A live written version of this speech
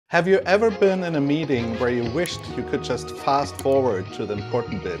Have you ever been in a meeting where you wished you could just fast forward to the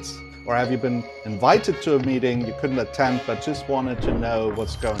important bits? Or have you been invited to a meeting you couldn't attend but just wanted to know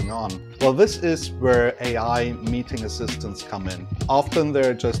what's going on? Well, this is where AI meeting assistants come in. Often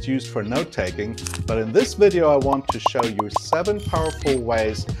they're just used for note-taking, but in this video I want to show you 7 powerful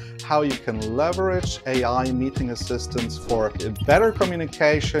ways how you can leverage AI meeting assistants for better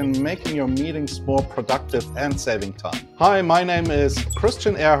communication, making your meetings more productive and saving time. Hi, my name is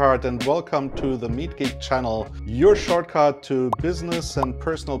Christian Erhardt and welcome to the MeetGeek channel, your shortcut to business and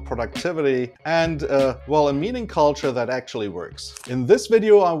personal productivity and, a meeting culture that actually works. In this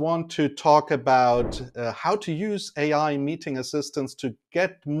video, I want to talk about how to use AI meeting assistants to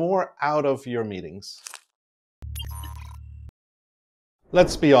get more out of your meetings.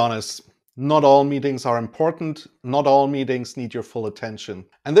 Let's be honest, not all meetings are important, not all meetings need your full attention.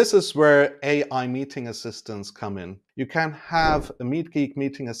 And this is where AI meeting assistants come in. You can have a MeetGeek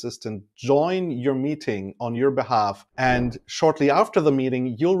meeting assistant join your meeting on your behalf, and shortly after the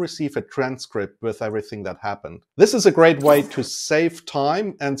meeting, you'll receive a transcript with everything that happened. This is a great way to save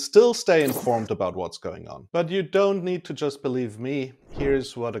time and still stay informed about what's going on. But you don't need to just believe me.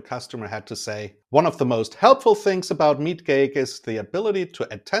 Here's what a customer had to say. One of the most helpful things about MeetGeek is the ability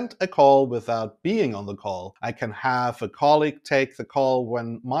to attend a call without being on the call. I can have a colleague take the call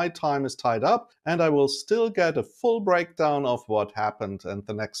when my time is tied up, and I will still get a full breakdown of what happened and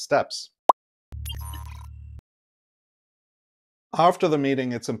the next steps. After the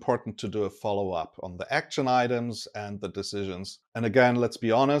meeting, it's important to do a follow-up on the action items and the decisions. And again, let's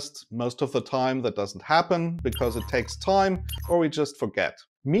be honest, most of the time that doesn't happen because it takes time or we just forget.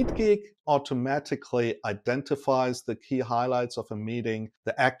 MeetGeek automatically identifies the key highlights of a meeting,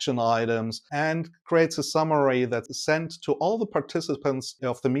 the action items, and creates a summary that's sent to all the participants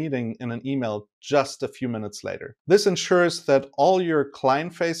of the meeting in an email just a few minutes later. This ensures that all your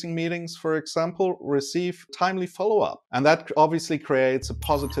client-facing meetings, for example, receive timely follow-up. And that obviously creates a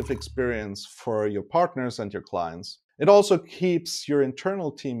positive experience for your partners and your clients. It also keeps your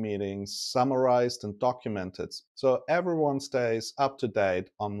internal team meetings summarized and documented, so everyone stays up to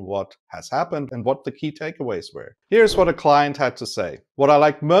date on what has happened and what the key takeaways were. Here's what a client had to say. What I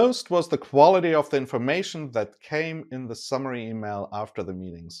liked most was the quality of the information that came in the summary email after the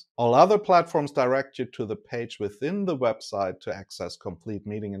meetings. All other platforms direct you to the page within the website to access complete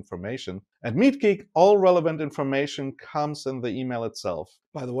meeting information. At MeetGeek, all relevant information comes in the email itself.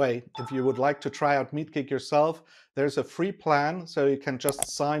 By the way, if you would like to try out MeetGeek yourself, there's a free plan, so you can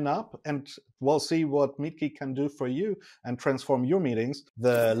just sign up and we'll see what MeetGeek can do for you and transform your meetings.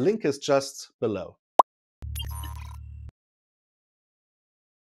 The link is just below.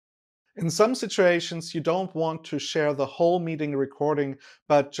 In some situations, you don't want to share the whole meeting recording,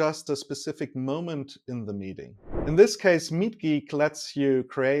 but just a specific moment in the meeting. In this case, MeetGeek lets you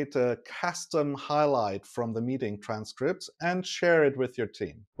create a custom highlight from the meeting transcripts and share it with your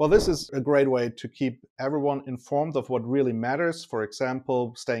team. Well, this is a great way to keep everyone informed of what really matters. For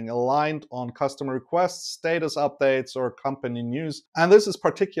example, staying aligned on customer requests, status updates, or company news. And this is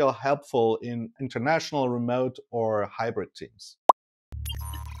particularly helpful in international, remote, or hybrid teams.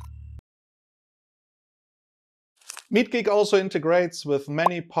 MeetGeek also integrates with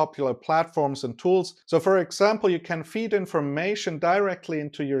many popular platforms and tools. So for example, you can feed information directly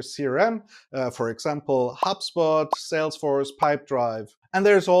into your CRM, for example, HubSpot, Salesforce, Pipedrive. And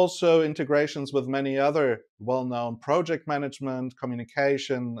there's also integrations with many other well-known project management,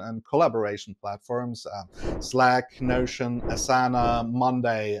 communication, and collaboration platforms, Slack, Notion, Asana,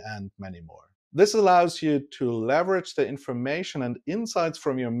 Monday, and many more. This allows you to leverage the information and insights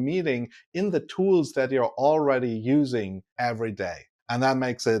from your meeting in the tools that you're already using every day. And that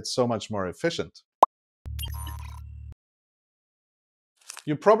makes it so much more efficient.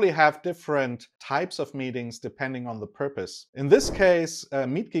 You probably have different types of meetings depending on the purpose. In this case,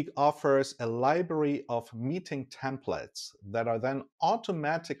 MeetGeek offers a library of meeting templates that are then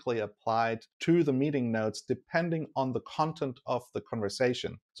automatically applied to the meeting notes depending on the content of the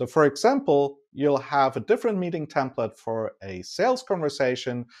conversation. So for example, you'll have a different meeting template for a sales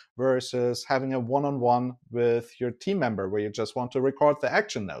conversation versus having a one-on-one with your team member where you just want to record the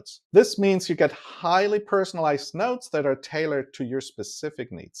action notes. This means you get highly personalized notes that are tailored to your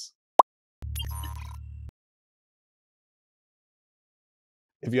specific needs.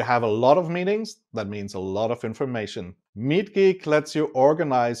 If you have a lot of meetings, that means a lot of information. MeetGeek lets you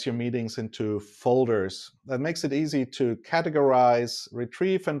organize your meetings into folders. That makes it easy to categorize,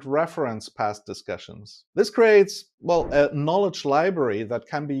 retrieve, and reference past discussions. This creates, a knowledge library that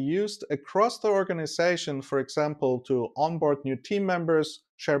can be used across the organization, for example, to onboard new team members,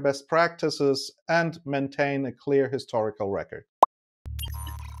 share best practices, and maintain a clear historical record.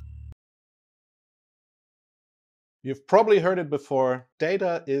 You've probably heard it before,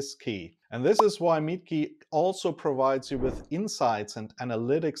 data is key. And this is why MeetGeek also provides you with insights and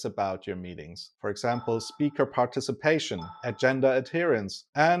analytics about your meetings. For example, speaker participation, agenda adherence,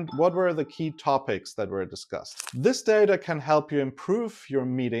 and what were the key topics that were discussed. This data can help you improve your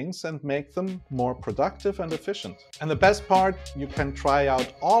meetings and make them more productive and efficient. And the best part, you can try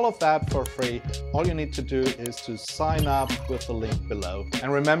out all of that for free. All you need to do is to sign up with the link below.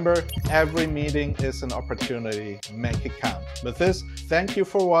 And remember, every meeting is an opportunity. Make it count. With this, thank you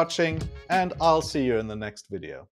for watching, and I'll see you in the next video.